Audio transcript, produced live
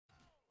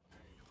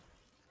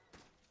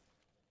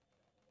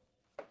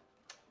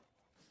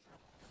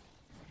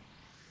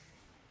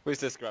Who's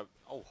this grab?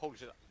 Oh, holy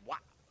shit. What?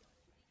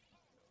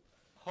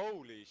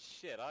 Holy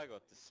shit, I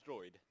got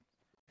destroyed.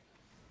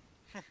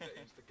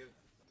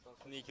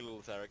 Sneaky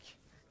little Tarek.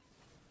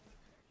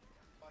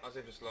 As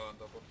if it's low on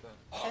top of that.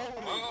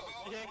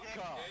 Holy shit,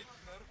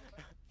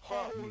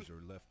 God.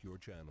 User left your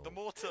channel. The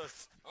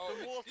mortars! Oh,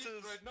 the it's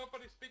mortars! right.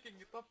 Nobody's picking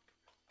it up.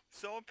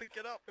 Someone pick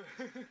it up!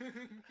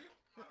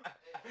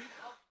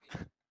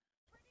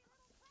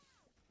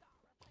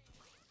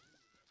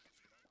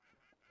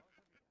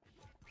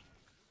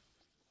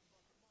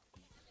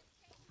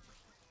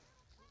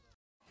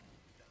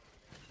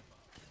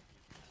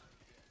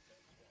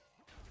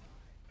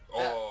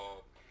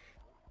 Oh.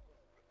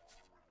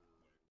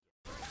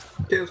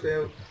 Kill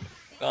steal.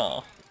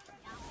 Oh.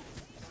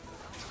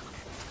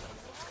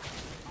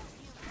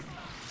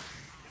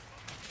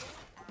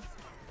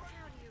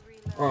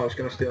 Oh, I was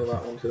gonna steal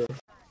that one too.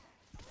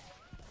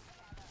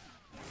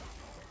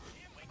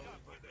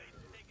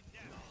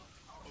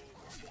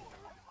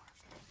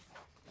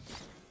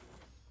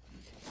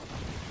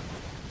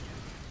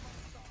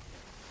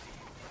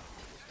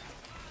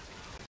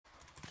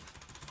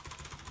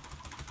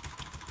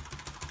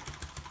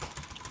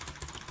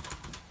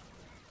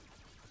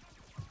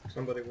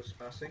 Somebody was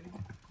passing.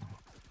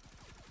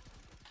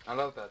 I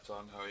love that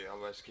song, how you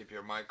always keep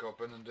your mic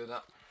open and do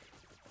that.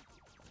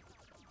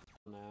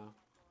 No.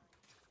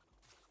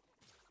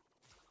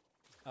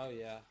 Oh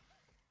yeah.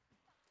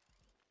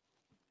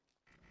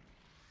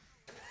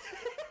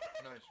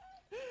 Nice.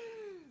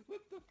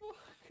 What the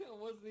fuck?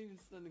 I wasn't even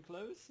standing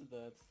close to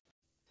that.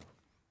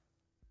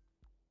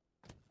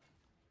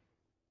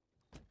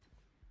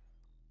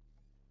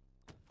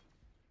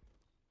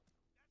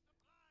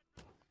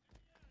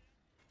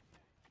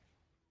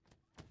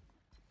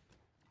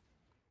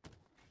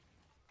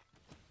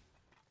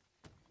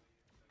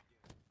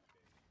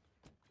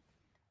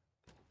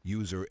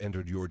 User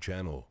entered your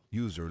channel.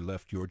 User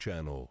left your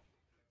channel.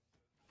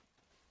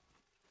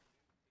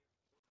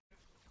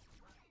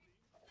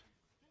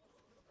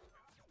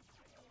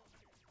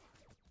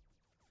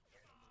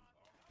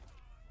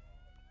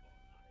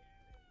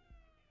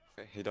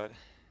 Okay, he died.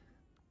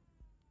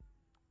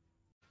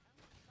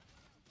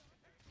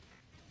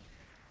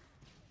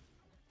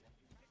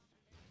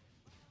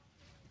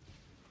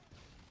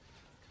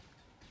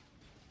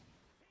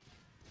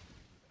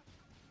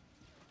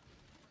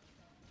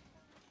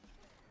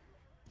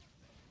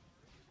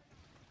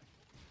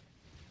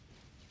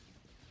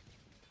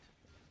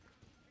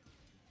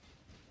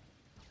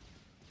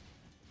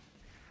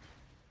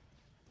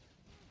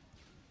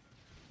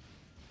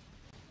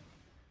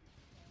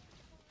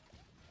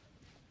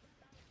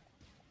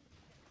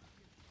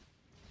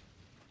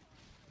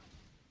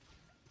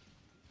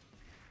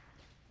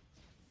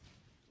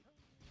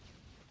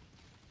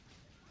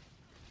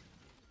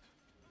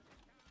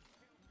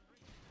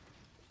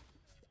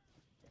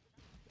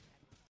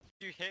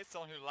 You hit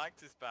someone who liked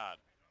this bad.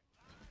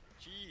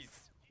 Jeez.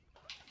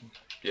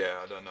 Yeah,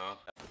 I don't know.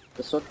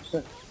 That's what you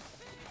said.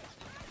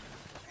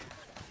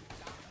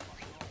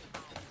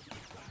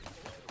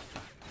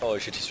 Oh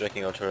shit, he's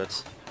wrecking our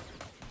turrets.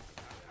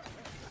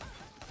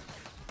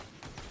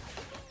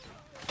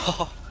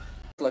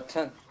 Like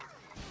 10.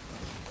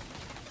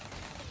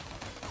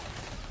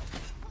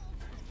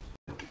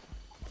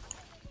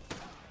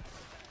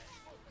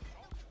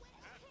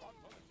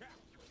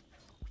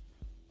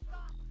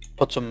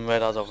 Put some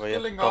radars over here.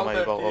 Killing Don't all worry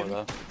their about over team.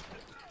 there.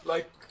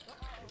 Like,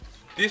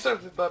 these are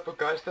the type of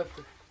guys that...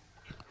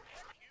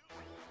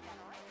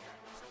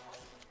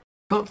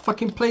 Can't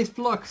fucking place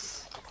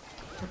blocks!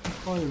 Fucking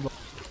horrible.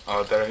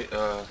 Oh, their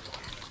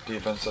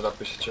defense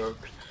setup is a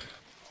joke.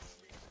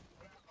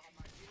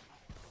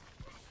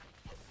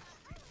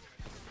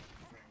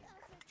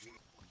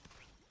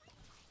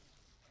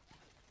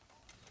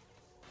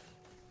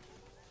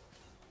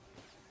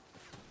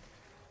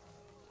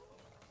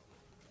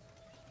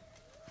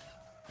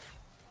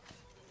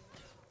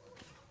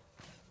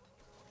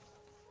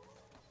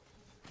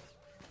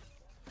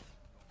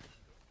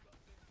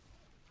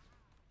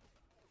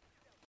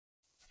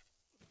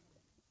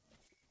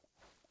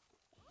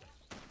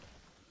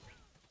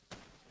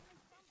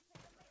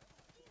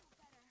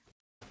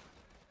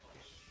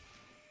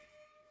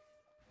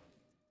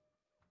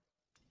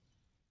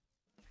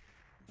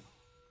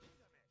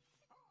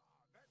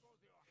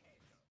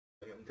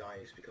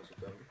 Dies because of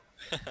them.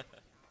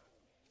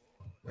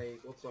 Like,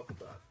 what's up with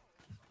that?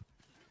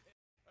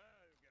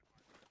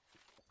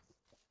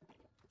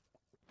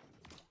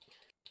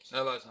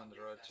 Allies on the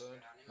right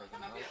side.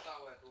 Making help.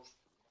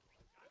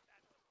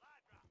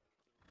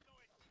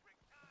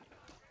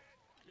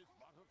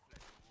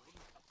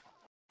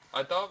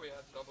 I thought we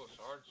had double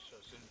shards, so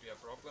it shouldn't be a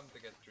problem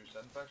to get through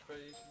sandbags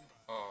very easily.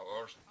 Oh,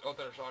 or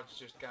other shards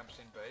just camps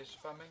in base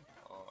spamming.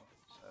 Oh,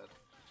 sad.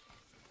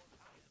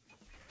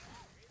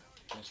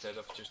 Instead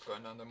of just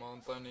going on the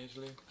mountain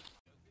easily.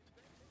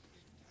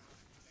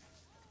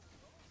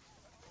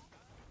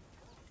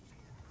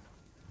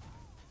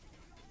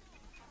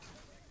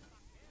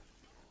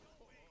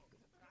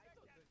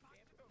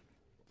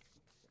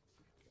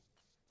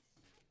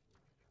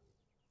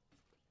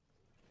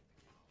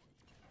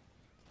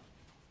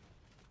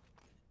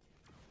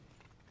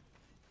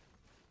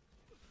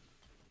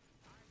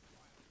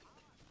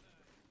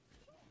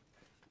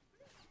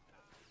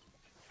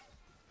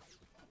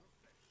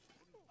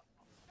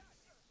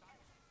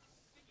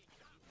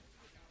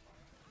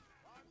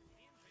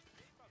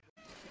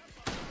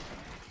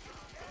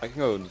 I can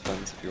go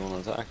defense if you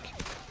want to attack.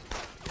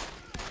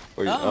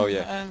 Or you, oh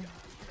yeah,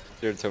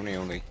 you're Tony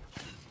only.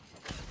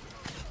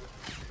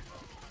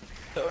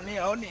 Tony.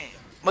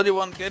 What do you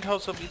want?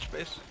 Gatehouse or beach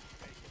base?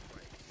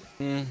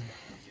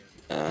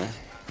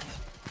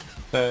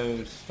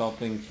 So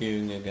stopping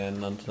queuing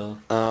again until...